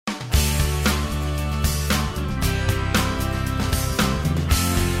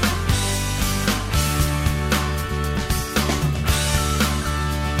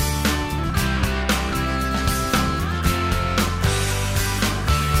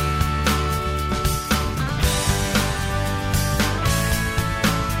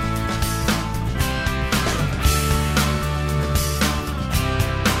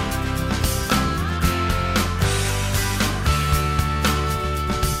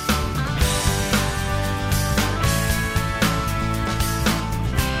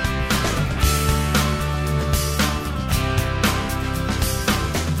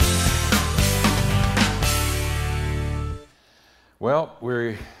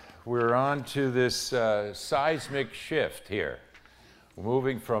we're on to this seismic shift here. We're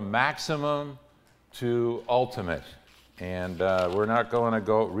moving from maximum to ultimate. And we're not going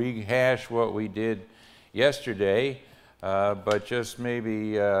to rehash what we did yesterday, but just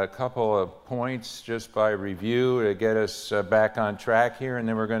maybe a couple of points just by review to get us back on track here. And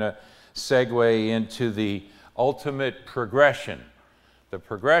then we're going to segue into the ultimate progression, the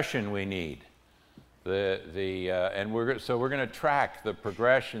progression we need. And we're going to track the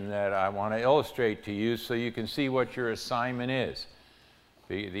progression that I want to illustrate to you so you can see what your assignment is.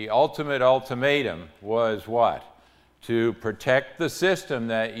 The ultimate ultimatum was what? To protect the system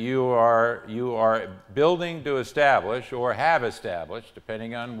that you are building to establish or have established,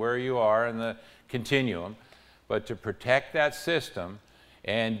 depending on where you are in the continuum, but to protect that system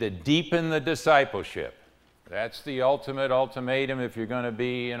and to deepen the discipleship. That's the ultimate ultimatum if you're going to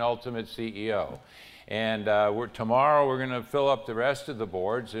be an ultimate CEO. And tomorrow we're going to fill up the rest of the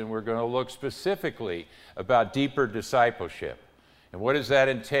boards, and we're going to look specifically about deeper discipleship. And what does that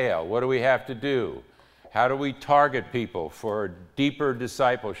entail? What do we have to do? How do we target people for deeper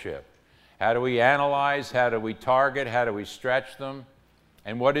discipleship? How do we analyze? How do we target? How do we stretch them?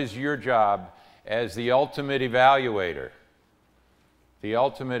 And what is your job as the ultimate evaluator? The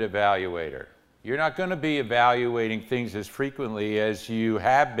ultimate evaluator. You're not going to be evaluating things as frequently as you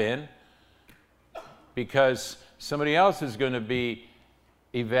have been, because somebody else is going to be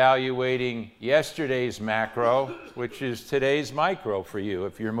evaluating yesterday's macro, which is today's micro for you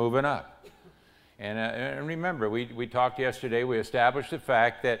if you're moving up. And remember, we talked yesterday, we established the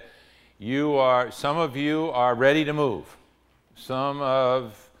fact that some of you are ready to move. Some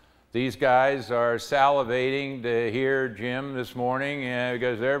of these guys are salivating to hear Jim this morning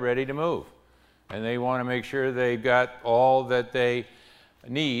because they're ready to move. And they want to make sure they've got all that they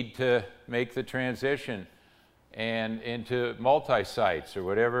need to make the transition and into multi-sites or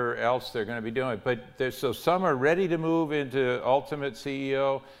whatever else they're going to be doing. But so some are ready to move into ultimate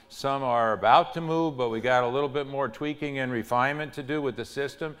CEO, some are about to move, but we got a little bit more tweaking and refinement to do with the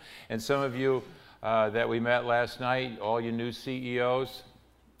system. And some of you that we met last night, all you new CEOs,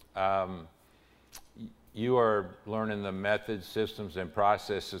 you are learning the methods, systems, and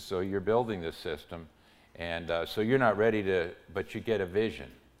processes, so you're building the system. And so you're not ready to, but you get a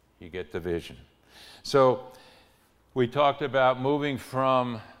vision. You get the vision. So we talked about moving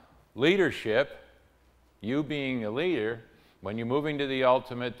from leadership, you being a leader, when you're moving to the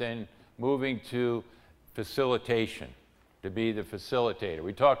ultimate, then moving to facilitation, to be the facilitator.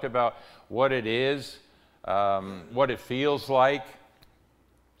 We talked about what it is, what it feels like,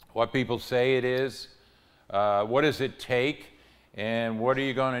 what people say it is, what does it take, and what are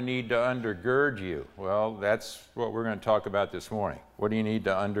you going to need to undergird you? Well, that's what we're going to talk about this morning. What do you need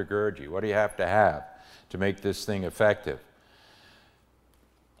to undergird you? What do you have to make this thing effective?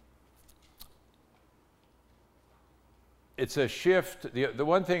 It's a shift. The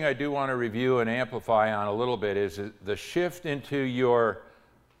one thing I do want to review and amplify on a little bit is the shift into your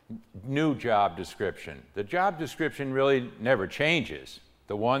new job description. The job description really never changes,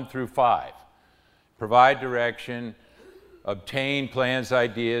 the 1 through 5. Provide direction, obtain plans,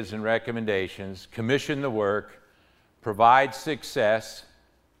 ideas, and recommendations, commission the work, provide success,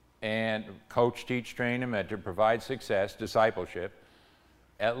 and coach, teach, train, and mentor, provide success, discipleship,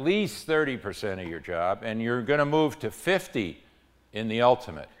 at least 30% of your job, and you're going to move to 50 in the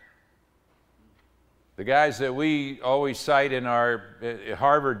ultimate. The guys that we always cite in our,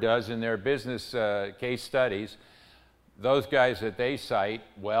 Harvard does in their business case studies, those guys that they cite,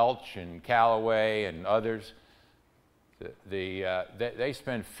 Welch and Callaway and others, they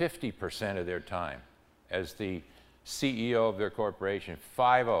spend 50% of their time as the CEO of their corporation,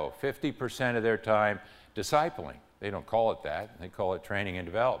 50% of their time discipling. They don't call it that. They call it training and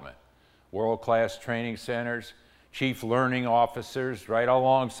development. World-class training centers, chief learning officers right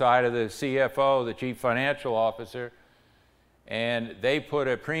alongside of the CFO, the chief financial officer, and they put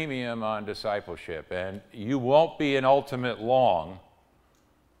a premium on discipleship. And you won't be an ultimate long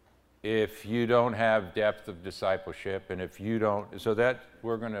if you don't have depth of discipleship, and if you don't, so that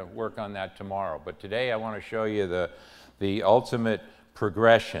we're going to work on that tomorrow. But today I want to show you the ultimate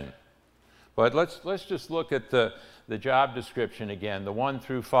progression. But let's just look at the job description again, the 1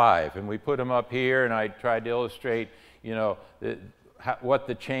 through 5, and we put them up here, and I tried to illustrate, you know, what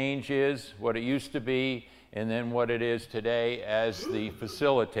the change is, what it used to be, and then what it is today as the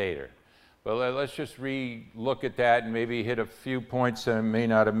facilitator. But let's just re-look at that and maybe hit a few points that I may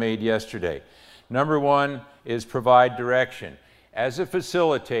not have made yesterday. Number 1 is provide direction. As a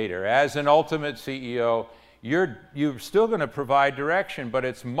facilitator, as an ultimate CEO, you're still going to provide direction, but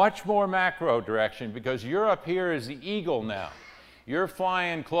it's much more macro direction because you're up here as the eagle now. You're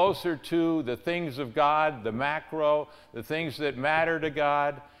flying closer to the things of God, the macro, the things that matter to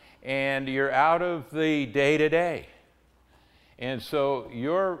God, and you're out of the day-to-day. And so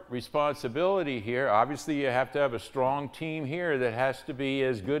your responsibility here, obviously you have to have a strong team here that has to be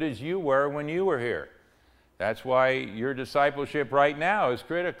as good as you were when you were here. That's why your discipleship right now is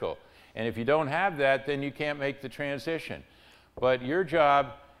critical. And if you don't have that, then you can't make the transition. But your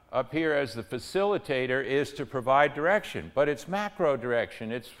job up here as the facilitator is to provide direction, but it's macro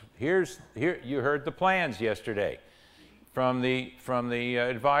direction. It's here you heard the plans yesterday from the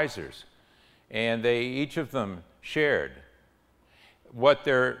advisors, and each of them shared what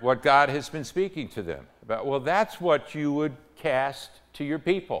God has been speaking to them about. Well, that's what you would cast to your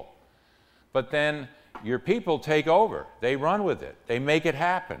people. But then your people take over. They run with it. They make it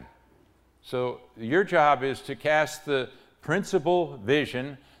happen. So your job is to cast the principal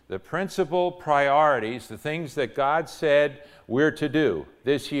vision, the principal priorities, the things that God said we're to do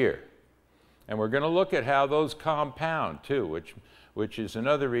this year. And we're going to look at how those compound too, which is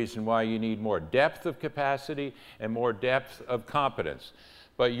another reason why you need more depth of capacity and more depth of competence.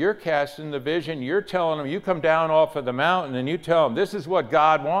 But you're casting the vision, you're telling them, you come down off of the mountain and you tell them, this is what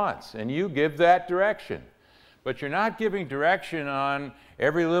God wants, and you give that direction. But you're not giving direction on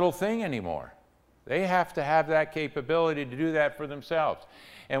every little thing anymore. They have to have that capability to do that for themselves.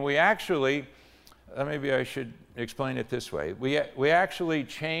 And we actually, maybe I should explain it this way. We actually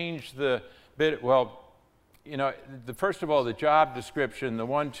changed the bit, well, you know, first of all, the job description, the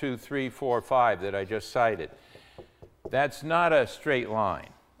 1, 2, 3, 4, 5 that I just cited, that's not a straight line.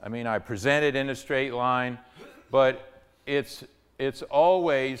 I mean, I present it in a straight line, but it's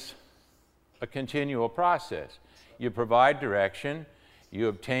always a continual process. You provide direction, you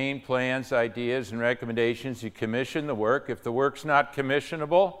obtain plans, ideas, and recommendations, you commission the work. If the work's not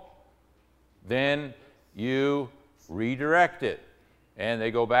commissionable, then you redirect it. And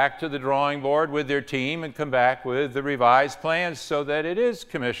they go back to the drawing board with their team and come back with the revised plans so that it is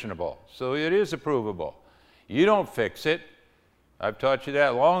commissionable, so it is approvable. You don't fix it. I've taught you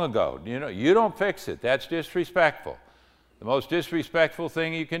that long ago. You know, you don't fix it. That's disrespectful. The most disrespectful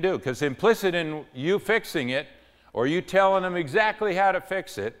thing you can do, because implicit in you fixing it or you telling them exactly how to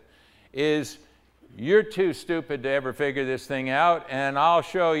fix it is you're too stupid to ever figure this thing out, and I'll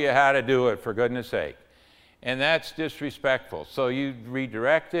show you how to do it, for goodness sake. And that's disrespectful. So you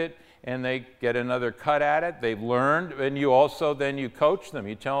redirect it, and they get another cut at it. They've learned, and you also then you coach them.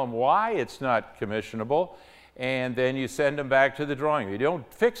 You tell them why it's not commissionable, and then you send them back to the drawing board. You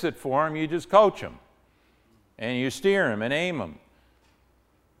don't fix it for them, you just coach them. And you steer them and aim them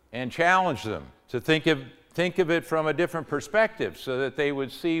and challenge them to think of it from a different perspective so that they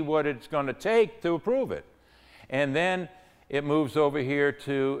would see what it's going to take to approve it. And then it moves over here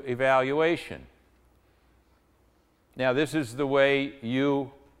to evaluation. Now, this is the way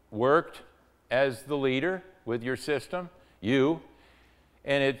you worked as the leader with your system, and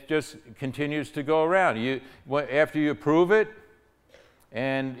it just continues to go around. After you approve it,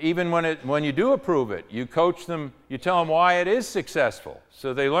 and even when you do approve it, you coach them, you tell them why it is successful,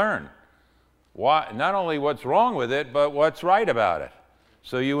 so they learn why, not only what's wrong with it, but what's right about it.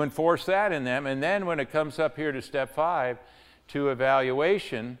 So you enforce that in them, and then when it comes up here to step 5, to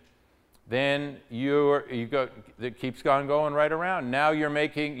evaluation, then it keeps on going right around. Now you're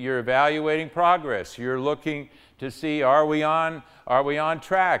evaluating progress. You're looking to see, are we on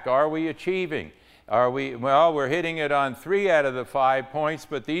track? Are we achieving? We're hitting it on 3 out of the 5 points,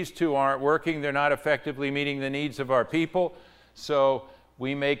 but these 2 aren't working. They're not effectively meeting the needs of our people. So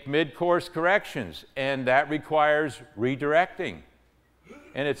we make mid-course corrections, and that requires redirecting.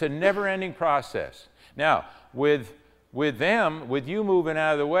 And it's a never-ending process. Now, with you moving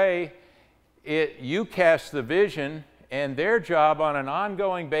out of the way, you cast the vision, and their job on an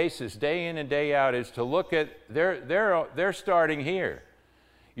ongoing basis, day in and day out, is to look at, they're starting here.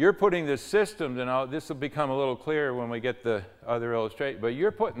 You're putting the systems, and this will become a little clearer when we get the other illustration, but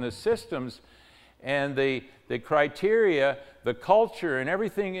you're putting the systems and the criteria, the culture, and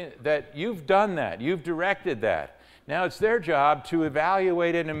everything that you've done that, you've directed that. Now it's their job to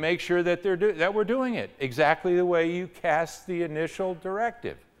evaluate it and make sure that we're doing it exactly the way you cast the initial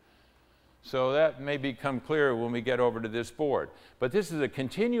directive. So that may become clearer when we get over to this board. But this is a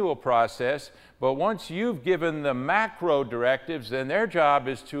continual process, but once you've given the macro directives, then their job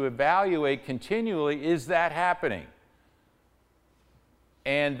is to evaluate continually, is that happening?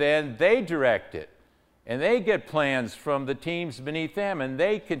 And then they direct it, and they get plans from the teams beneath them, and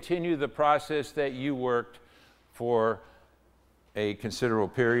they continue the process that you worked for a considerable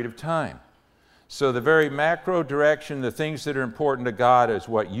period of time. So the very macro direction, the things that are important to God, is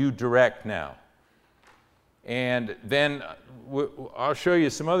what you direct now. And then I'll show you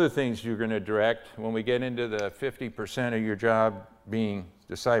some other things you're going to direct when we get into the 50% of your job being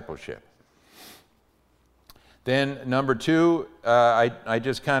discipleship. Then number 2, I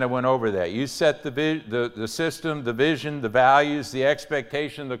just kind of went over that. You set the system, the vision, the values, the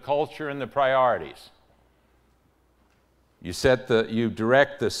expectation, the culture, and the priorities. You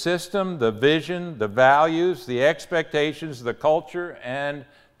direct the system, the vision, the values, the expectations, the culture, and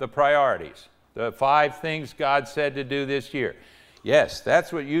the priorities. The 5 things God said to do this year. Yes,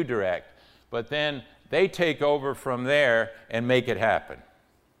 that's what you direct, but then they take over from there and make it happen.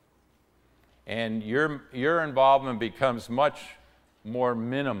 And your involvement becomes much more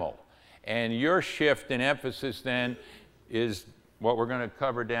minimal. And your shift in emphasis then is what we're going to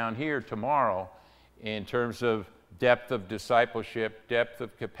cover down here tomorrow in terms of depth of discipleship, depth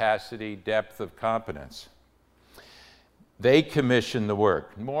of capacity, depth of competence. They commission the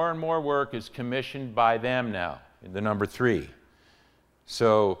work. More and more work is commissioned by them now, in the number 3.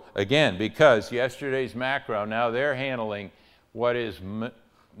 So again, because yesterday's macro, now they're handling what is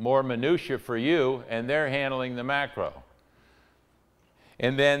more minutia for you, and they're handling the macro.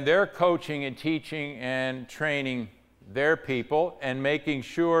 And then they're coaching and teaching and training their people and making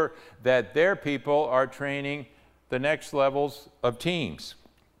sure that their people are training the next levels of teams.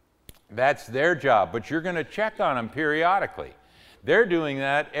 That's their job, but you're going to check on them periodically. They're doing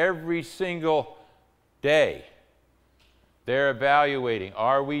that every single day. They're evaluating,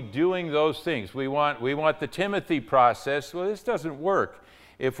 are we doing those things? We want the Timothy process. Well, this doesn't work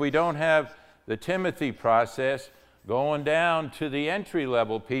if we don't have the Timothy process going down to the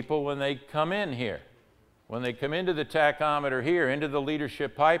entry-level people when they come in here, when they come into the tachometer here, into the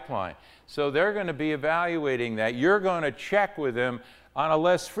leadership pipeline. So they're going to be evaluating that. You're going to check with them on a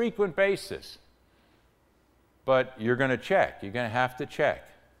less frequent basis. But you're going to check. You're going to have to check,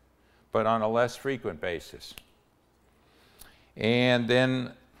 but on a less frequent basis. And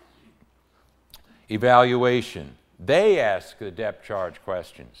then evaluation. They ask the depth charge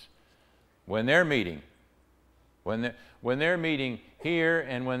questions when they're meeting. When they're meeting here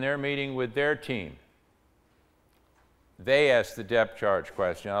and when they're meeting with their team, they ask the depth charge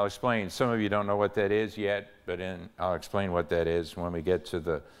question. I'll explain. Some of you don't know what that is yet, but I'll explain what that is when we get to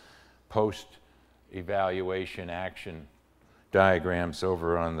the post-evaluation action diagrams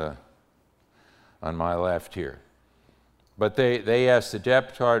over on my left here. But they ask the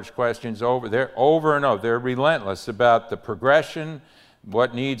depth charge questions over and over. They're relentless about the progression,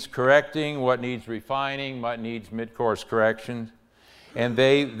 what needs correcting, what needs refining, what needs mid-course correction. And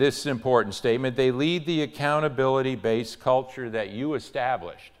this is an important statement, they lead the accountability-based culture that you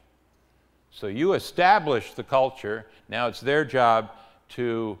established. So you established the culture, now it's their job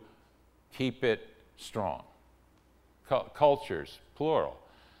to keep it strong. Cultures, plural.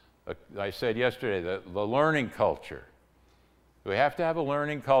 I said yesterday, the learning culture. We have to have a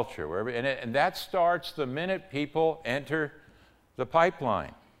learning culture, and that starts the minute people enter the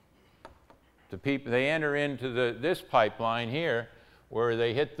pipeline. They enter into this pipeline here, where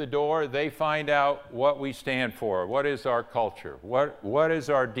they hit the door, they find out what we stand for, what is our culture, what is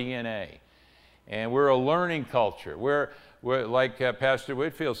our DNA. And we're a learning culture. We're like Pastor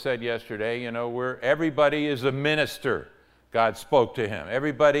Whitfield said yesterday, everybody is a minister. God spoke to him.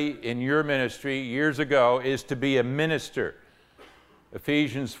 Everybody in your ministry years ago is to be a minister.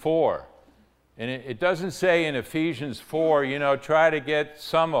 Ephesians 4. And it doesn't say in Ephesians 4, try to get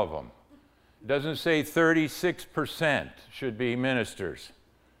some of them. It doesn't say 36% should be ministers.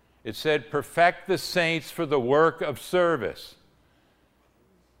 It said perfect the saints for the work of service.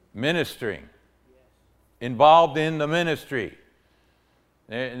 Ministering. Involved in the ministry.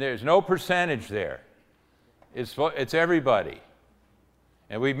 There's no percentage there. It's everybody.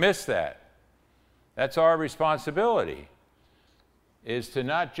 And we miss that. That's our responsibility, is to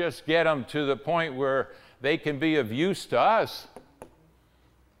not just get them to the point where they can be of use to us,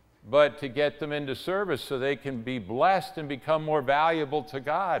 but to get them into service so they can be blessed and become more valuable to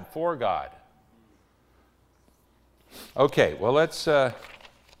God, for God. Okay, well, let's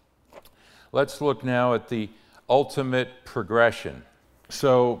look now at the ultimate progression.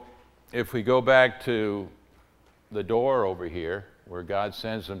 So if we go back to the door over here, where God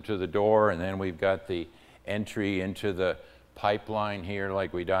sends them to the door, and then we've got the entry into the pipeline here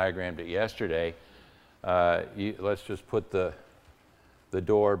like we diagrammed it yesterday. Let's just put the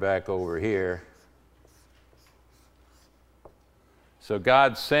door back over here. So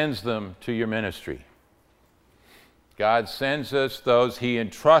God sends them to your ministry. God sends us those, He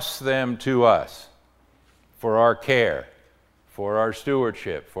entrusts them to us for our care, for our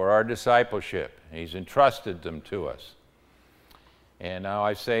stewardship, for our discipleship. He's entrusted them to us. And now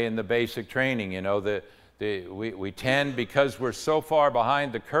I say in the basic training, the We tend, because we're so far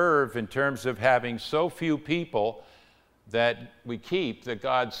behind the curve in terms of having so few people that we keep, that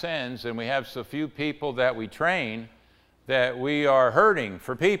God sends, and we have so few people that we train, that we are hurting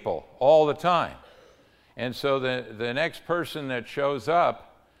for people all the time. And so the next person that shows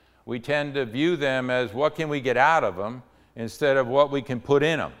up, we tend to view them as what can we get out of them instead of what we can put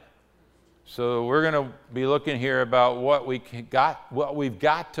in them. So we're going to be looking here about what we've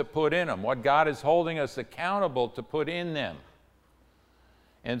got to put in them, what God is holding us accountable to put in them.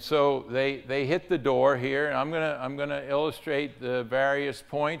 And so they hit the door here, and I'm going to illustrate the various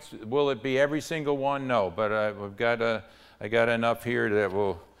points. Will it be every single one? No, but I got enough here that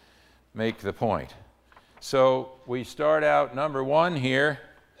will make the point. So we start out number one here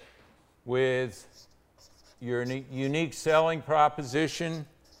with your unique selling proposition,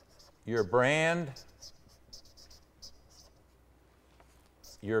 your brand,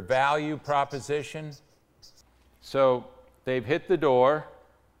 your value proposition. So they've hit the door.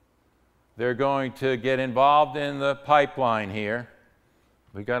 They're going to get involved in the pipeline here.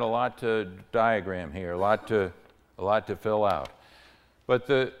 We've got a lot to diagram here, a lot to fill out. But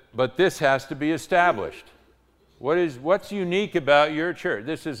this has to be established. What's unique about your church?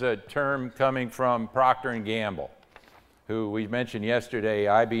 This is a term coming from Procter & Gamble, who we mentioned yesterday.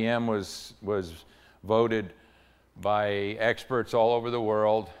 IBM was voted by experts all over the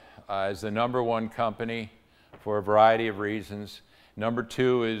world as the #1 company for a variety of reasons. Number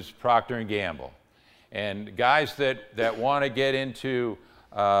 2 is Procter & Gamble. And guys that want to get into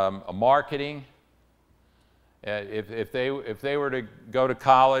marketing, if they were to go to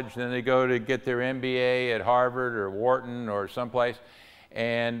college, then they go to get their MBA at Harvard or Wharton or someplace,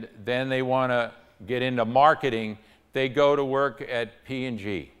 and then they want to get into marketing, they go to work at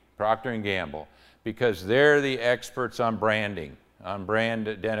P&G, Procter & Gamble, because they're the experts on branding, on brand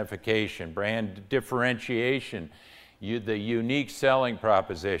identification, brand differentiation, the unique selling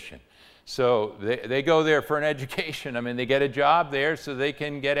proposition. So they go there for an education. I mean, they get a job there so they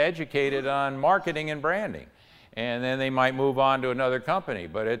can get educated on marketing and branding. And then they might move on to another company,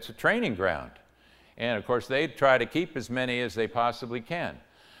 but it's a training ground. And of course, they try to keep as many as they possibly can.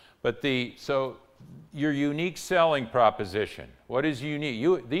 But so your unique selling proposition, what is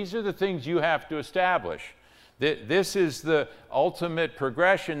unique? These are the things you have to establish. This is the ultimate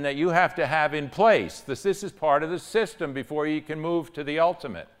progression that you have to have in place. This is part of the system before you can move to the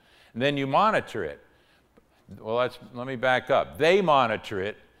ultimate. And then you monitor it. Well, let me back up. They monitor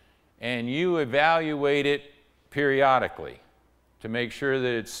it, and you evaluate it periodically to make sure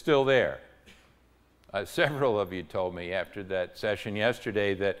that it's still there. Several of you told me after that session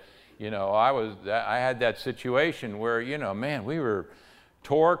yesterday that, I had that situation where, man, we were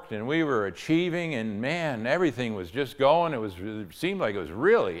torqued and we were achieving, and man, everything was just going. It seemed like it was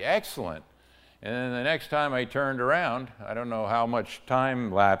really excellent. And then the next time I turned around, I don't know how much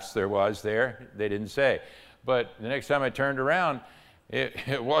time lapse there was there, they didn't say, but the next time I turned around,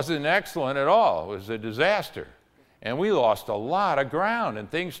 it wasn't excellent at all. It was a disaster. And we lost a lot of ground, and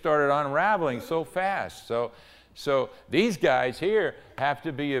things started unraveling so fast. So these guys here have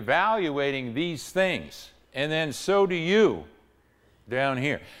to be evaluating these things, and then so do you down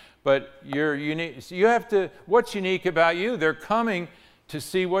here. But you're unique. So you have to, what's unique about you? They're coming to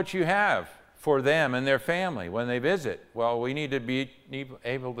see what you have for them and their family when they visit. Well, we need to be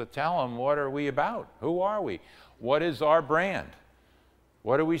able to tell them, what are we about? Who are we? What is our brand?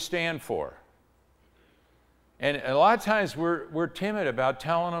 What do we stand for? And a lot of times we're timid about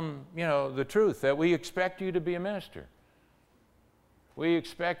telling them, the truth, that we expect you to be a minister. We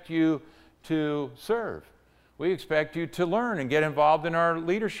expect you to serve. We expect you to learn and get involved in our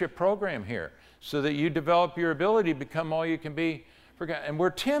leadership program here so that you develop your ability to become all you can be for God. And we're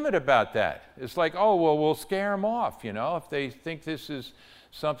timid about that. It's like, oh, well, we'll scare them off, if they think this is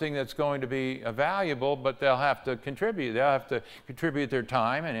something that's going to be valuable, but they'll have to contribute. They'll have to contribute their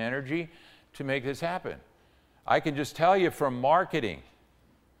time and energy to make this happen. I can just tell you from marketing,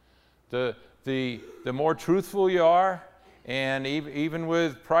 the more truthful you are, and even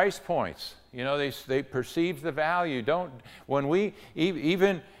with price points, they perceive the value.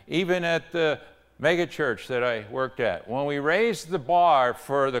 Even at the mega church that I worked at, when we raised the bar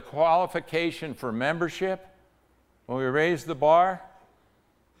for the qualification for membership, when we raised the bar,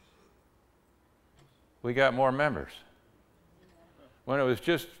 we got more members. When it was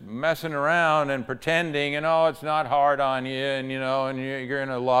just messing around and pretending, and it's not hard on you, and and you're going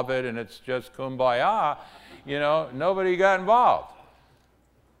to love it, and it's just kumbaya, nobody got involved.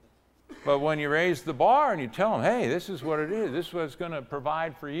 But when you raise the bar and you tell them, hey, this is what it is, this is what it's going to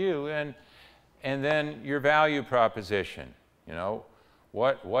provide for you, and then your value proposition,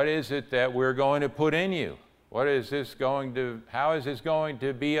 What is it that we're going to put in you? How is this going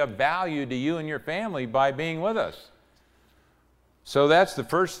to be of value to you and your family by being with us? So that's the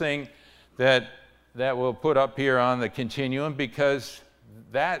first thing that we'll put up here on the continuum, because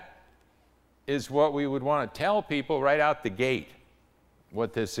that is what we would want to tell people right out the gate,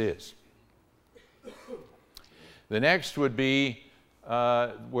 what this is. The next would be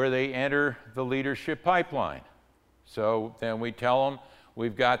where they enter the leadership pipeline. So then we tell them,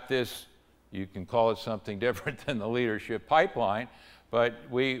 we've got this, you can call it something different than the leadership pipeline, but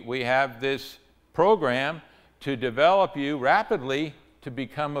we have this program to develop you rapidly to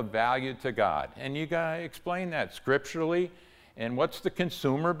become of value to God. And you got to explain that scripturally, and what's the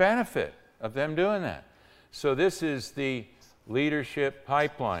consumer benefit of them doing that. So this is the leadership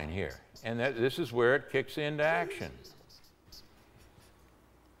pipeline here, and this is where it kicks into action.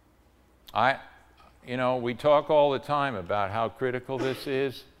 We talk all the time about how critical this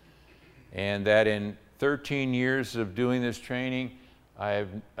is, and that in 13 years of doing this training,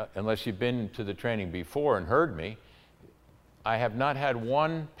 unless you've been to the training before and heard me, I have not had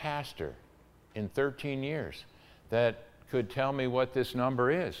one pastor in 13 years that could tell me what this number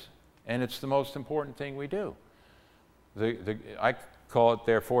is. And it's the most important thing we do. I call it,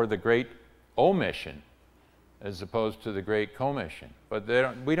 therefore, the great omission as opposed to the great commission. But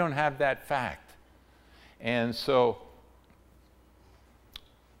we don't have that fact. And so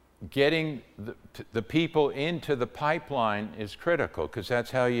getting the people into the pipeline is critical, because that's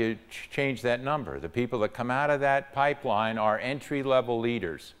how you change that number. The people that come out of that pipeline are entry-level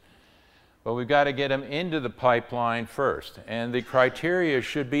leaders. But we've got to get them into the pipeline first. And the criteria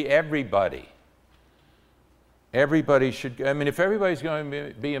should be everybody. Everybody should, if everybody's going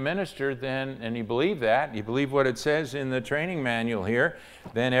to be a minister, then, and you believe that, you believe what it says in the training manual here,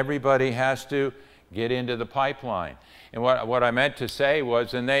 then everybody has to get into the pipeline. And what I meant to say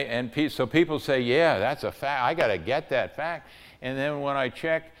was, so people say, yeah, that's a fact, I got to get that fact. And then when I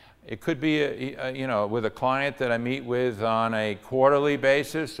check, it could be, with a client that I meet with on a quarterly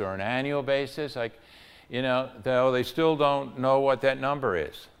basis or an annual basis, they still don't know what that number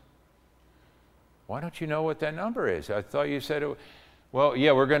is. Why don't you know what that number is? I thought you said it. Well,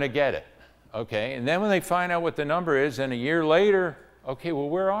 yeah, we're going to get it. Okay, and then when they find out what the number is, and a year later, okay, well,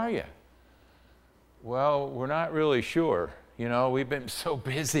 where are you? Well, we're not really sure. We've been so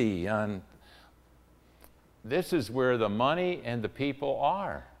busy on. This is where the money and the people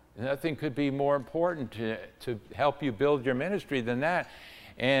are. Nothing could be more important to help you build your ministry than that.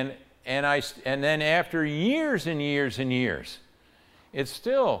 And then after years and years and years, it's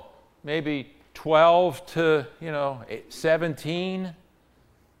still maybe 12 to 17.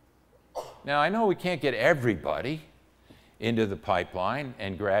 Now I know we can't get everybody into the pipeline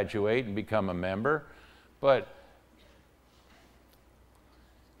and graduate and become a member, but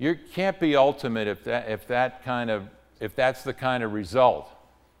you can't be ultimate if that's the kind of result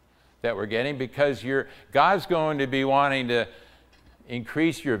that we're getting, because God's going to be wanting to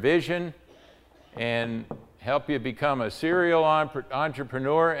increase your vision and help you become a serial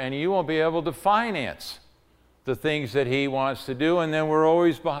entrepreneur, and you won't be able to finance the things that He wants to do, and then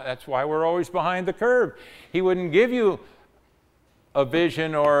that's why we're always behind the curve. He wouldn't give you a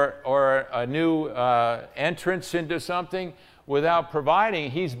vision or a new entrance into something without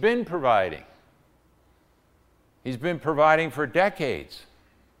providing. He's been providing. He's been providing for decades.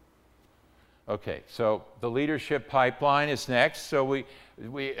 Okay, so the leadership pipeline is next. So we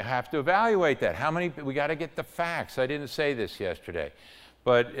have to evaluate that. We got to get the facts. I didn't say this yesterday,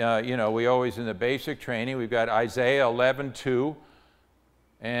 but we always, in the basic training, we've got Isaiah 11:2,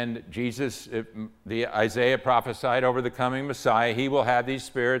 and Isaiah prophesied over the coming Messiah. He will have these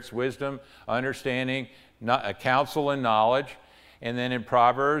spirits: wisdom, understanding, counsel, and knowledge. And then in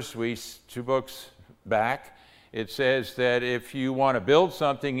Proverbs, 2 books back, it says that if you want to build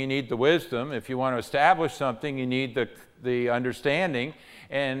something, you need the wisdom. If you want to establish something, you need the understanding.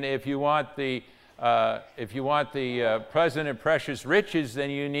 And if you want the present and precious riches, then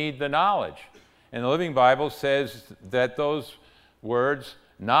you need the knowledge. And the Living Bible says that those words,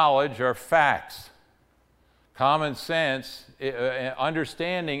 knowledge, are facts. Common sense,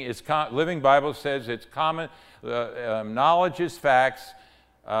 understanding is, Living Bible says it's common, knowledge is facts,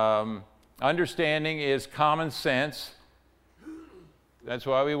 understanding is common sense. That's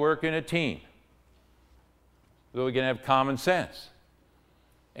why we work in a team, so we can have common sense.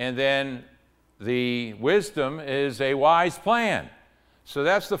 And then the wisdom is a wise plan. So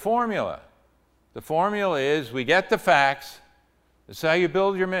that's the formula. The formula is, we get the facts. This is how you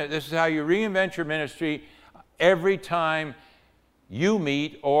build your ministry. This is how you reinvent your ministry every time you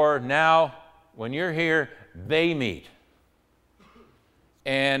meet, or now when you're here, they meet.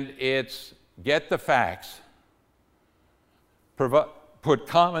 And it's get the facts, put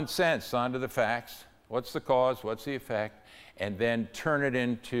common sense onto the facts. What's the cause? What's the effect? And then turn it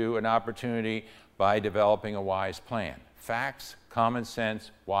into an opportunity by developing a wise plan. Facts, common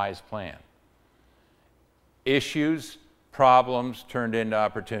sense, wise plan. Issues, problems turned into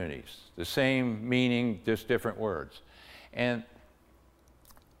opportunities. The same meaning, just different words. And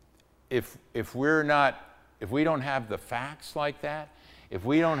if we don't have the facts like that, if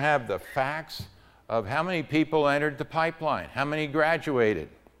we don't have the facts of how many people entered the pipeline, how many graduated,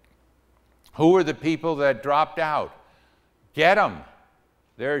 who were the people that dropped out, get them.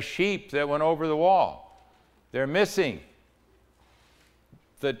 There are sheep that went over the wall. They're missing.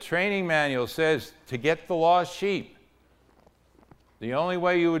 The training manual says to get the lost sheep. The only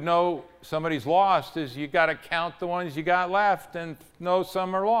way you would know somebody's lost is you got to count the ones you got left and know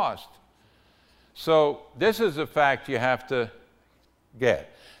some are lost. So this is a fact you have to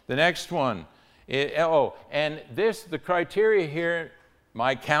get. The next one, and the criteria here,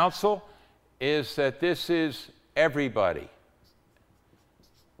 my counsel, is that this is everybody.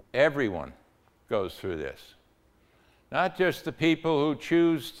 Everyone goes through this. Not just the people who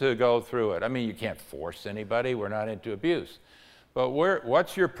choose to go through it. I mean, you can't force anybody. We're not into abuse. But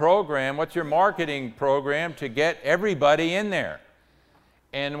what's your program? What's your marketing program to get everybody in there?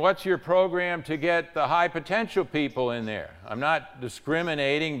 And what's your program to get the high potential people in there? I'm not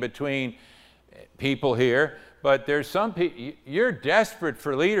discriminating between people here, but there's some people, you're desperate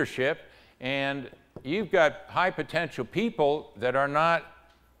for leadership, and you've got high potential people that are not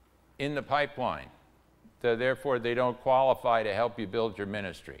in the pipeline. So therefore, they don't qualify to help you build your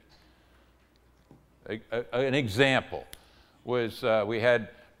ministry. An example was we had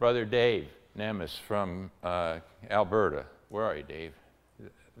Brother Dave Nemes from Alberta. Where are you, Dave?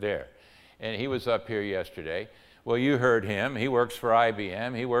 There. And he was up here yesterday. Well, you heard him. He works for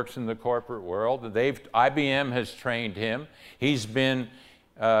IBM. He works in the corporate world. IBM has trained him. He's been,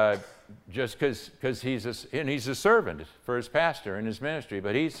 just because he's a servant for his pastor in his ministry,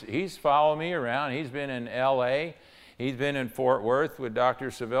 but he's followed me around. He's been in LA. He's been in Fort Worth with Dr.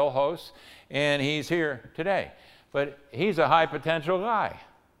 Seville-Hos, and he's here today. But he's a high potential guy,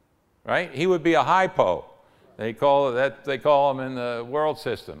 right? He would be a hypo. They call him in the world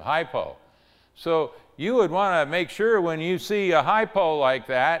system, hypo. So you would want to make sure when you see a hypo like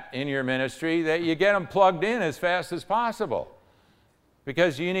that in your ministry that you get them plugged in as fast as possible,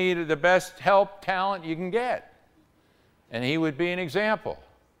 because you need the best help talent you can get. And he would be an example.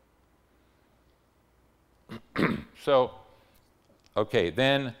 So, okay,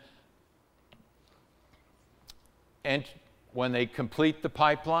 then, and when they complete the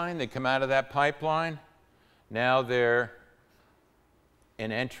pipeline, they come out of that pipeline, now they're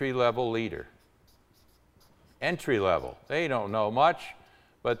an entry-level leader. Entry level. They don't know much,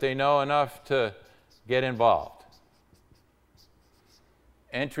 but they know enough to get involved.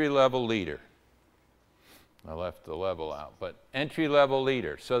 Entry-level leader. I left the level out, but entry-level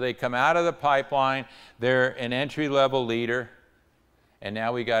leader. So they come out of the pipeline, they're an entry-level leader, and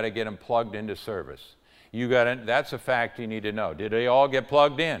now we got to get them plugged into service. That's a fact you need to know. Did they all get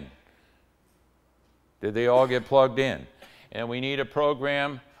plugged in? Did they all get plugged in? And we need a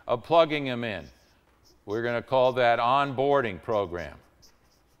program of plugging them in. We're going to call that onboarding program.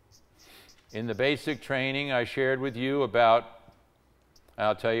 In the basic training I shared with you about,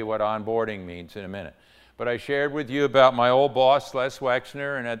 I'll tell you what onboarding means in a minute, but I shared with you about my old boss, Les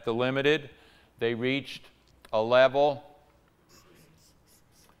Wexner, and at the Limited, they reached a level,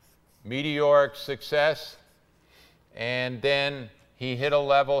 meteoric success, and then he hit a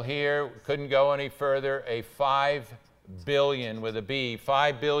level here, couldn't go any further, a $5 billion, with a B,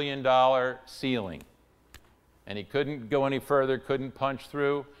 $5 billion ceiling. And he couldn't go any further, couldn't punch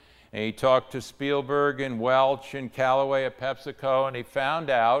through. And he talked to Spielberg and Welch and Callaway at PepsiCo, and he found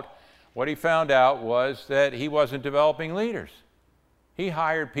out, what he found out was that he wasn't developing leaders. He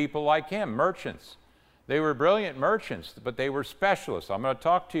hired people like him, merchants. They were brilliant merchants, but they were specialists. I'm going to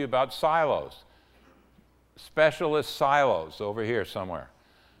talk to you about silos. Specialist silos over here somewhere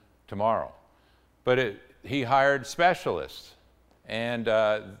tomorrow. But he hired specialists, and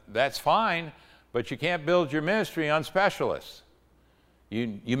that's fine, but you can't build your ministry on specialists.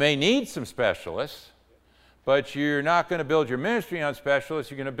 You may need some specialists, but you're not going to build your ministry on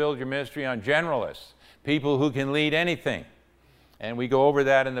specialists. You're going to build your ministry on generalists, people who can lead anything. And we go over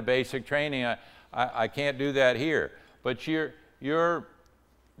that in the basic training. I can't do that here. But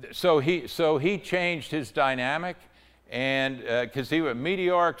so he changed his dynamic, and because he was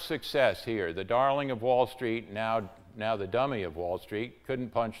meteoric success here, the darling of Wall Street, now the dummy of Wall Street, couldn't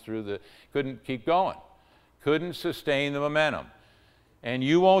punch through couldn't keep going, couldn't sustain the momentum. And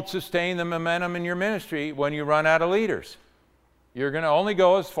you won't sustain the momentum in your ministry when you run out of leaders. You're going to only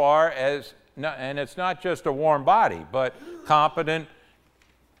go as far as, and it's not just a warm body, but competent,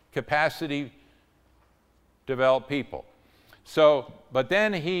 capacity developed people. So, but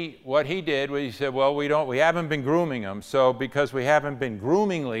then what he did was he said, well, we haven't been grooming them. So because we haven't been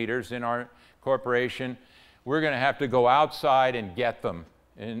grooming leaders in our corporation, we're going to have to go outside and get them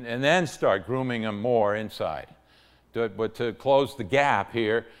and then start grooming them more inside. But to close the gap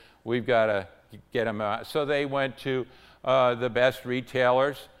here, we've got to get them out. So they went to the best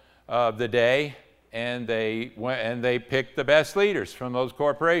retailers of the day, and they picked the best leaders from those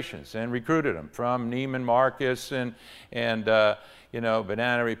corporations and recruited them from Neiman Marcus and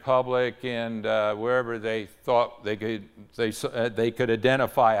Banana Republic and wherever they thought they could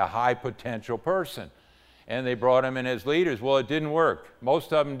identify a high potential person. And they brought them in as leaders. Well, it didn't work.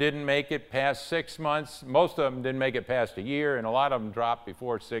 Most of them didn't make it past 6 months. Most of them didn't make it past a year, and a lot of them dropped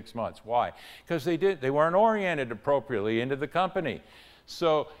before 6 months. Why? Because they weren't oriented appropriately into the company.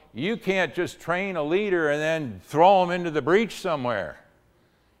 So you can't just train a leader and then throw them into the breach somewhere.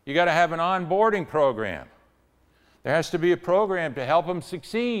 You got to have an onboarding program. There has to be a program to help them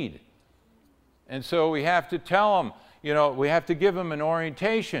succeed. And so we have to tell them, we have to give them an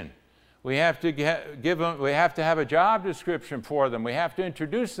orientation. We have to we have to have a job description for them. We have to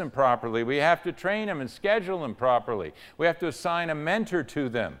introduce them properly. We have to train them and schedule them properly. We have to assign a mentor to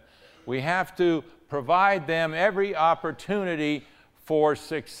them. We have to provide them every opportunity for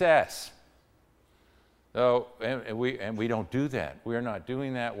success. So, and we don't do that. We're not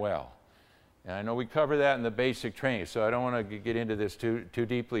doing that well. And I know we cover that in the basic training, so I don't want to get into this too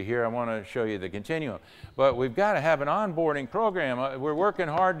deeply here. I want to show you the continuum. But we've got to have an onboarding program. We're working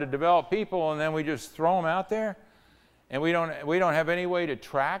hard to develop people, and then we just throw them out there, and we don't have any way to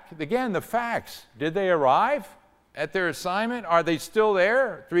track. Again, the facts. Did they arrive at their assignment? Are they still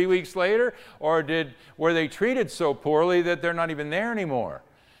there 3 weeks later, or were they treated so poorly that they're not even there anymore?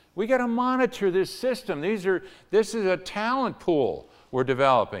 We got to monitor this system. This is a talent pool. We're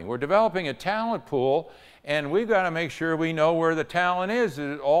developing a talent pool, and we've got to make sure we know where the talent is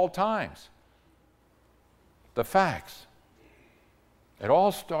at all times. The facts. It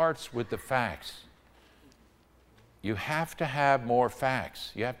all starts with the facts. You have to have more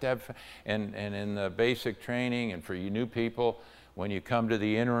facts. You have to have, and in the basic training and for you new people, when you come to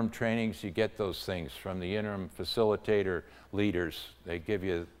the interim trainings, you get those things from the interim facilitator leaders. They give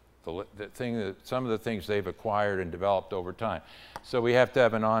you some of the things they've acquired and developed over time. So we have to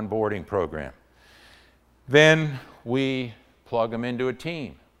have an onboarding program. Then we plug them into a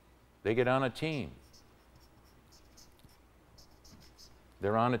team. They get on a team.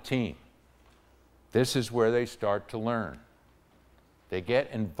 They're on a team. This is where they start to learn. They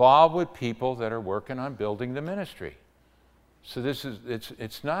get involved with people that are working on building the ministry. So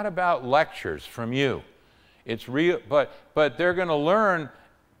it's not about lectures from you. It's real, but they're going to learn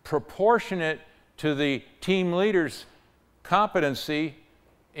proportionate to the team leader's competency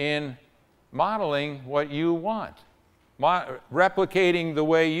in modeling what you want, replicating the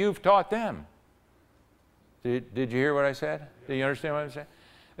way you've taught them. Did you hear what I said? Do you understand what I'm saying?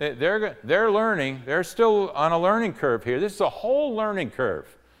 They're learning. They're still on a learning curve here. This is a whole learning curve.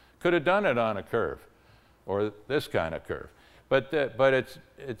 Could have done it on a curve, or this kind of curve. But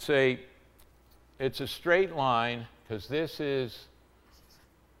it's a straight line, because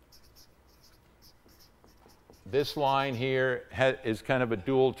this line here is kind of a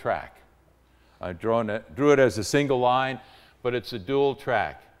dual track. I drew it as a single line, but it's a dual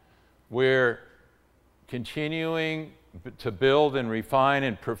track. We're continuing to build and refine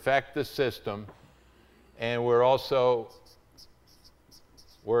and perfect the system, and we're also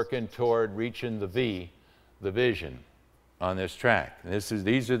working toward reaching the vision on this track.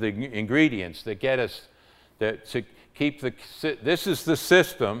 These are the ingredients that get us to keep this is the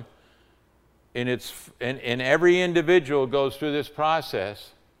system. And every individual goes through this process,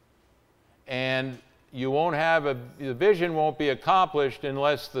 and the vision won't be accomplished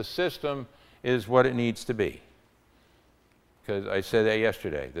unless the system is what it needs to be. Because I said that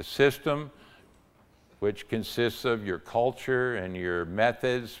yesterday. The system, which consists of your culture and your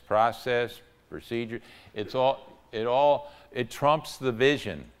methods, process, procedure, it trumps the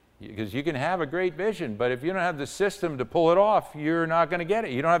vision. Because you can have a great vision, but if you don't have the system to pull it off, you're not going to get it.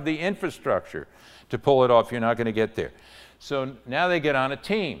 You don't have the infrastructure to pull it off, you're not going to get there. So now they get on a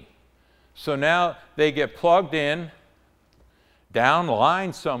team. So now they get plugged in down the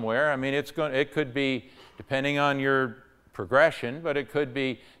line somewhere. I mean, it could be, depending on your progression, but it could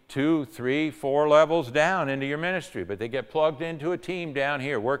be 2, 3, 4 levels down into your ministry. But they get plugged into a team down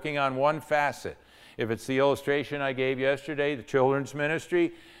here working on one facet. If it's the illustration I gave yesterday, the children's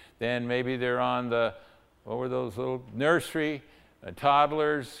ministry, then maybe they're on the, what were those little, nursery,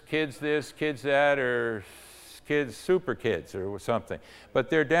 toddlers, kids this, kids that, or kids, super kids or something. But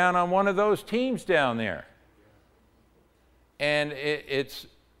they're down on one of those teams down there. And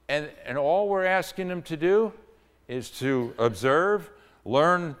and all we're asking them to do is to observe,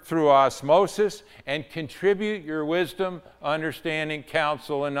 learn through osmosis, and contribute your wisdom, understanding,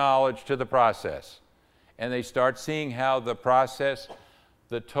 counsel, and knowledge to the process. And they start seeing how the process,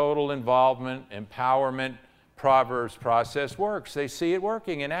 the total involvement, empowerment, Proverbs process works. They see it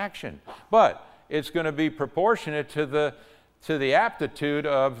working in action. But it's going to be proportionate to the aptitude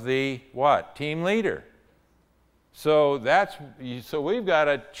of the what? Team leader. So we've got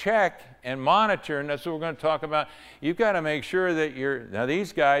to check and monitor, and that's what we're going to talk about. You've got to make sure that now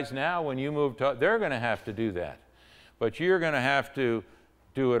these guys now, when you move to, they're going to have to do that. But you're going to have to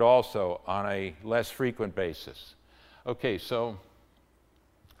do it also on a less frequent basis. Okay, so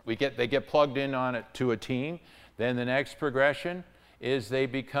they get plugged in on it to a team. Then the next progression is they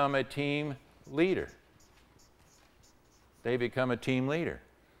become a team leader. They become a team leader.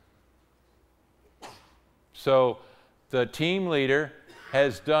 So the team leader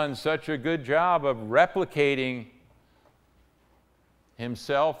has done such a good job of replicating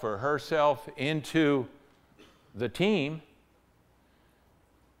himself or herself into the team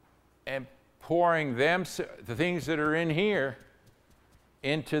and pouring the things that are in here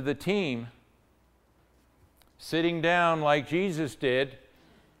into the team, sitting down like Jesus did.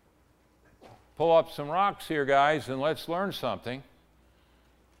 Pull up some rocks here, guys, and let's learn something.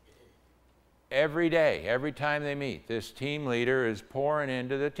 Every day, every time they meet, this team leader is pouring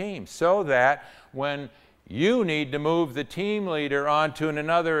into the team so that when you need to move the team leader onto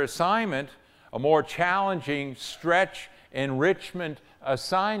another assignment, a more challenging stretch enrichment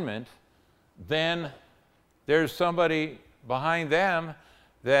assignment, then there's somebody behind them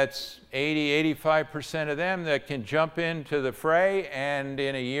that's 80–85% of them that can jump into the fray, and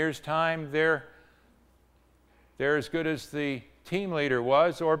in a year's time they're as good as the team leader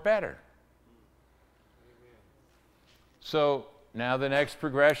was or better. So now the next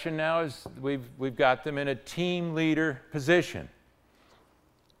progression now is we've got them in a team leader position.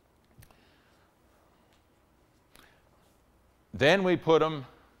 Then we put them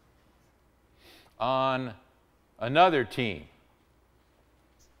on another team.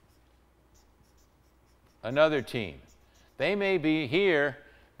 Another team. They may be here,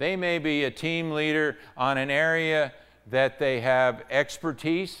 they may be a team leader on an area that they have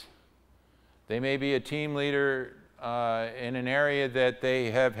expertise. They may be a team leader in an area that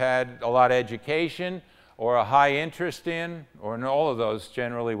they have had a lot of education or a high interest in, or all of those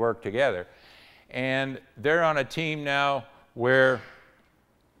generally work together. And they're on a team now where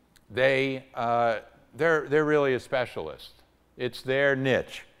they're really a specialist. It's their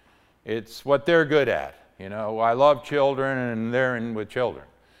niche. It's what they're good at. You know, I love children and they're in with children.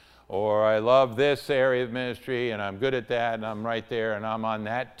 Or I love this area of ministry and I'm good at that and I'm right there and I'm on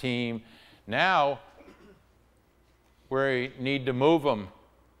that team. Now, we need to move them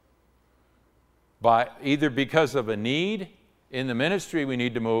either because of a need in the ministry, we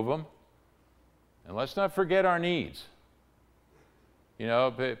need to move them. And let's not forget our needs. You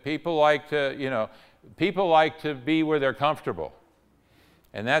know, people like to be where they're comfortable.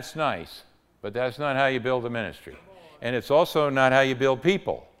 And that's nice, but that's not how you build a ministry. And it's also not how you build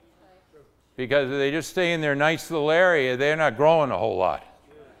people. Because if they just stay in their nice little area, they're not growing a whole lot.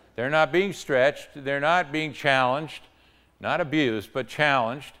 They're not being stretched, they're not being challenged. Not abused, but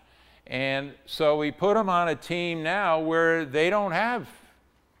challenged. And so we put them on a team now where they don't have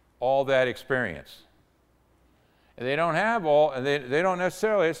all that experience. They don't have they don't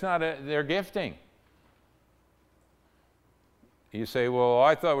necessarily, it's not their gifting. You say, well,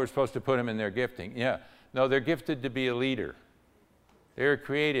 I thought we were supposed to put them in their gifting. Yeah, no, they're gifted to be a leader. They're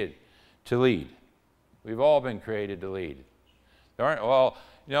created to lead. We've all been created to lead. Well,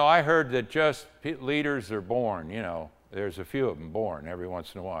 you know, I heard that just leaders are born, you know. There's a few of them born every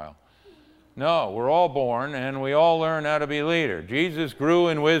once in a while. No, we're all born and we all learn how to be leader. Jesus grew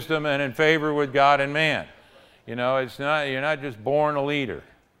in wisdom and in favor with God and man. You know, you're not just born a leader.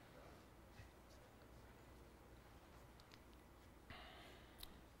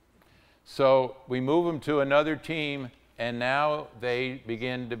 So we move them to another team and now they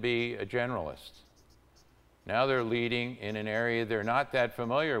begin to be a generalist. Now they're leading in an area they're not that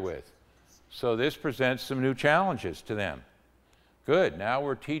familiar with. So this presents some new challenges to them. Good, now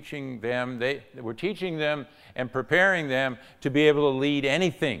we're teaching them, and preparing them to be able to lead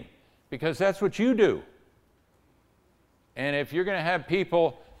anything, because that's what you do. And if you're going to have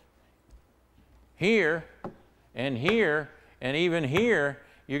people here, and here, and even here,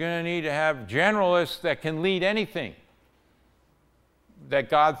 you're going to need to have generalists that can lead anything that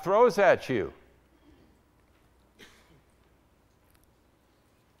God throws at you.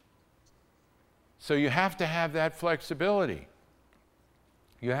 So you have to have that flexibility.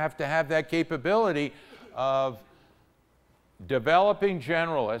 You have to have that capability of developing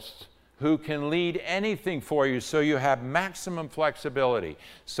generalists who can lead anything for you, so you have maximum flexibility.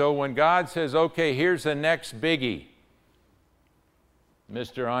 So when God says, okay, here's the next biggie,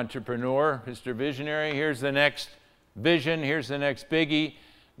 Mr. Entrepreneur, Mr. Visionary, here's the next vision, here's the next biggie.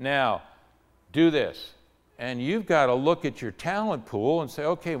 Now, do this. And you've got to look at your talent pool and say,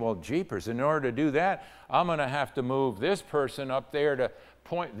 okay, well, jeepers, in order to do that, I'm going to have to move this person up there to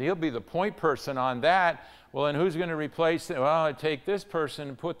point, he'll be the point person on that. Well, and who's going to replace them? Well, I take this person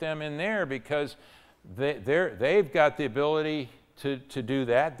and put them in there because they've got the ability to do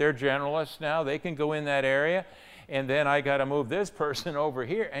that. They're generalists now. They can go in that area. And then I got to move this person over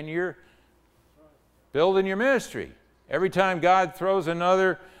here. And you're building your ministry. Every time God throws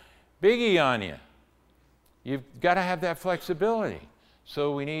another biggie on you, you've got to have that flexibility.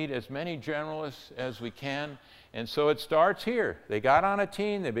 So we need as many generalists as we can. And so it starts here. They got on a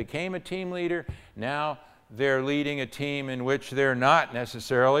team. They became a team leader. Now they're leading a team in which they're not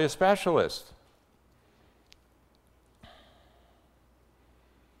necessarily a specialist.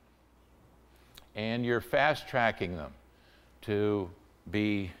 And you're fast-tracking them to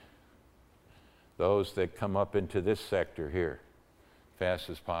be those that come up into this sector here fast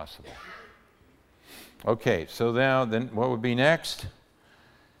as possible. Okay, so now then what would be next?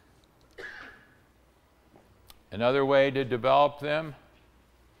 Another way to develop them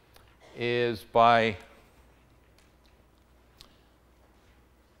is by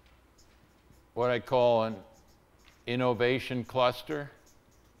what I call an innovation cluster.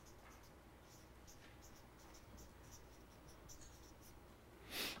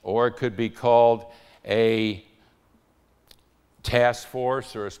 Or it could be called a task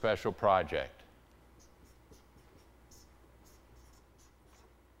force or a special project.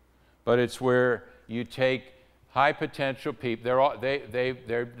 But it's where you take high potential people.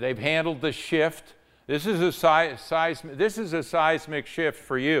 They've handled the shift. This is a seismic shift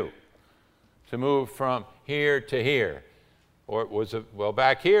for you to move from here to here. Or it was well,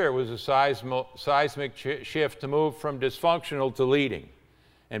 back here it was a seismic shift to move from dysfunctional to leading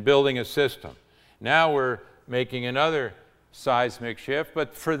and building a system. Now we're making another seismic shift,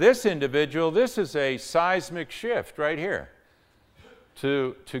 but for this individual, this is a seismic shift right here.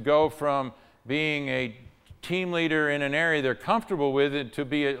 To go from being a team leader in an area they're comfortable with and to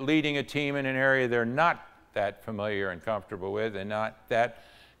be leading a team in an area they're not that familiar and comfortable with and not that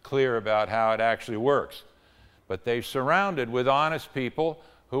clear about how it actually works. But they're surrounded with honest people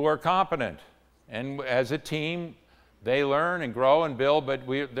who are competent. And as a team, they learn and grow and build, but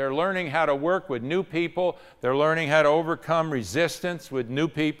they're learning how to work with new people. They're learning how to overcome resistance with new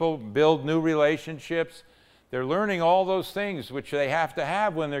people, build new relationships. They're learning all those things which they have to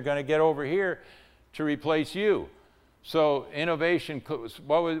have when they're going to get over here to replace you. So innovation,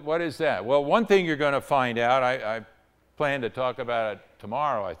 what is that? Well, one thing you're going to find out, I plan to talk about it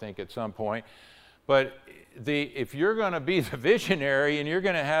tomorrow, I think, at some point, but if you're going to be the visionary and you're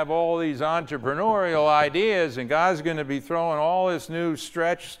going to have all these entrepreneurial ideas and God's going to be throwing all this new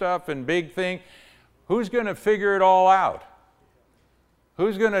stretch stuff and big thing, who's going to figure it all out?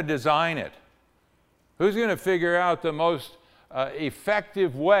 Who's going to design it? Who's going to figure out the most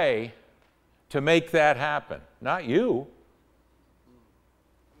effective way to make that happen? Not you.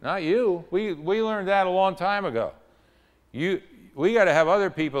 Not you. We learned that a long time ago. We got to have other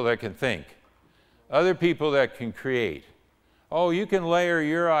people that can think. Other people that can create. Oh, you can layer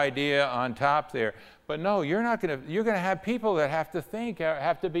your idea on top there, but no, you're going to have people that have to think,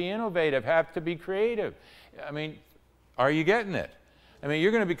 have to be innovative, have to be creative. I mean, are you getting it? I mean,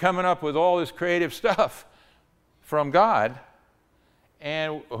 you're going to be coming up with all this creative stuff from God,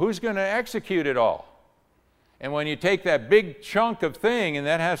 and who's going to execute it all? And when you take that big chunk of thing, and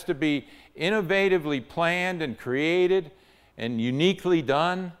that has to be innovatively planned and created and uniquely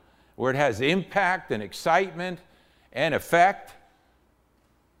done, where it has impact and excitement and effect,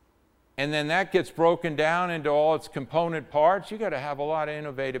 and then that gets broken down into all its component parts, you got to have a lot of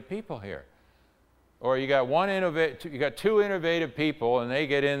innovative people here. Or you got two innovative people, and they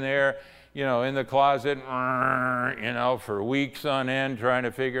get in there, you know, in the closet, you know, for weeks on end trying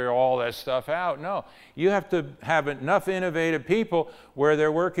to figure all that stuff out. No, you have to have enough innovative people where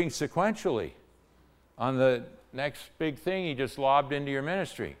they're working sequentially on the next big thing he just lobbed into your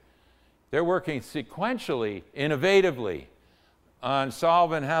ministry. They're working sequentially, innovatively, on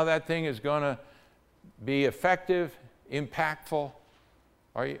solving how that thing is going to be effective, impactful.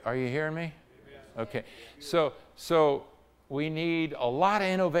 Are you hearing me? Okay. So we need a lot of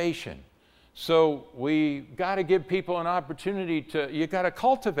innovation. So we got to give people an opportunity to, you got to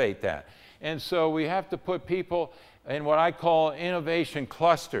cultivate that. And so we have to put people in what I call innovation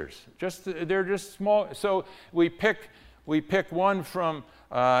clusters. They're just small. So we pick one from,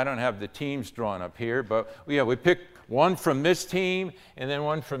 I don't have the teams drawn up here, but yeah, we pick one from this team, and then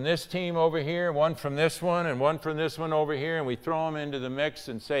one from this team over here, one from this one, and one from this one over here, and we throw them into the mix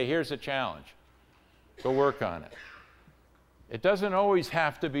and say, here's a challenge. Go work on it. It doesn't always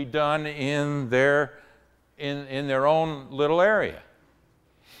have to be done in their own little area.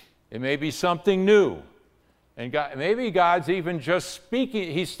 It may be something new. And maybe God's even just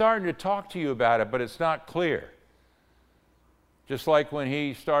speaking. He's starting to talk to you about it, but it's not clear. Just like when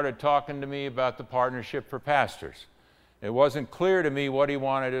he started talking to me about the Partnership for Pastors. It wasn't clear to me what he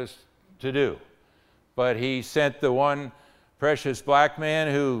wanted us to do. But he sent the one precious black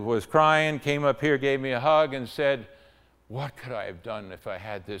man who was crying, came up here, gave me a hug, and said, what could I have done if I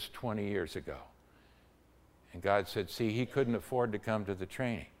had this 20 years ago? And God said, see, he couldn't afford to come to the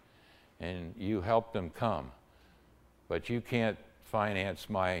training. And you helped him come. But you can't finance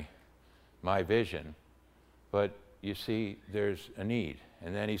my vision. But you see, there's a need.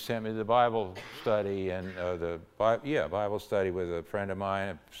 And then he sent me the Bible study, and Bible study with a friend of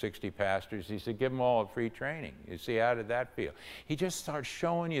mine, 60 pastors. He said, give them all a free training. You see, how did that feel? He just starts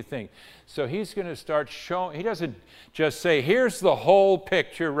showing you things. So he's going to start showing. He doesn't just say, here's the whole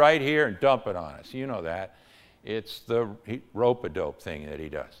picture right here and dump it on us. You know that. It's the rope-a-dope thing that he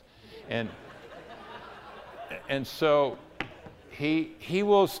does. And so he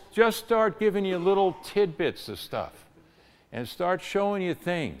will just start giving you little tidbits of stuff and start showing you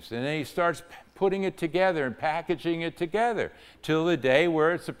things. And then he starts putting it together and packaging it together till the day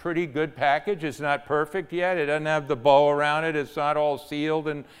where it's a pretty good package. It's not perfect yet. It doesn't have the bow around it. It's not all sealed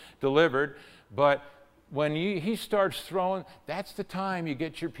and delivered. But when he starts throwing, that's the time you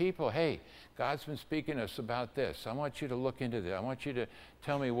get your people. Hey, God's been speaking to us about this. I want you to look into this. I want you to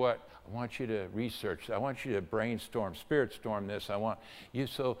tell me what. I want you to research. I want you to brainstorm, spirit storm this. I want you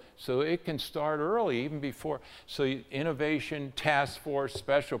so it can start early, even before. So innovation, task force,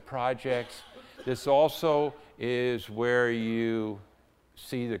 special projects. This also is where you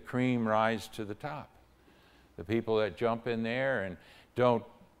see the cream rise to the top. The people that jump in there and don't,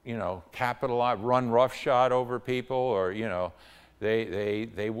 capitalize, run roughshod over people, or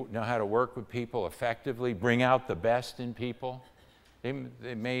they know how to work with people effectively, bring out the best in people.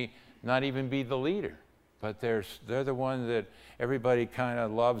 They may not even be the leader, but they're the one that everybody kind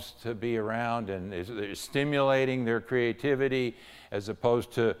of loves to be around, and they're stimulating their creativity as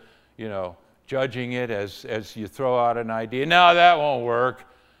opposed to, judging it as you throw out an idea. No, that won't work.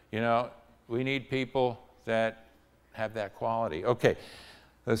 We need people that have that quality. Okay,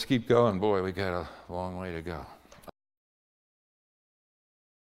 let's keep going. Boy, we got a long way to go.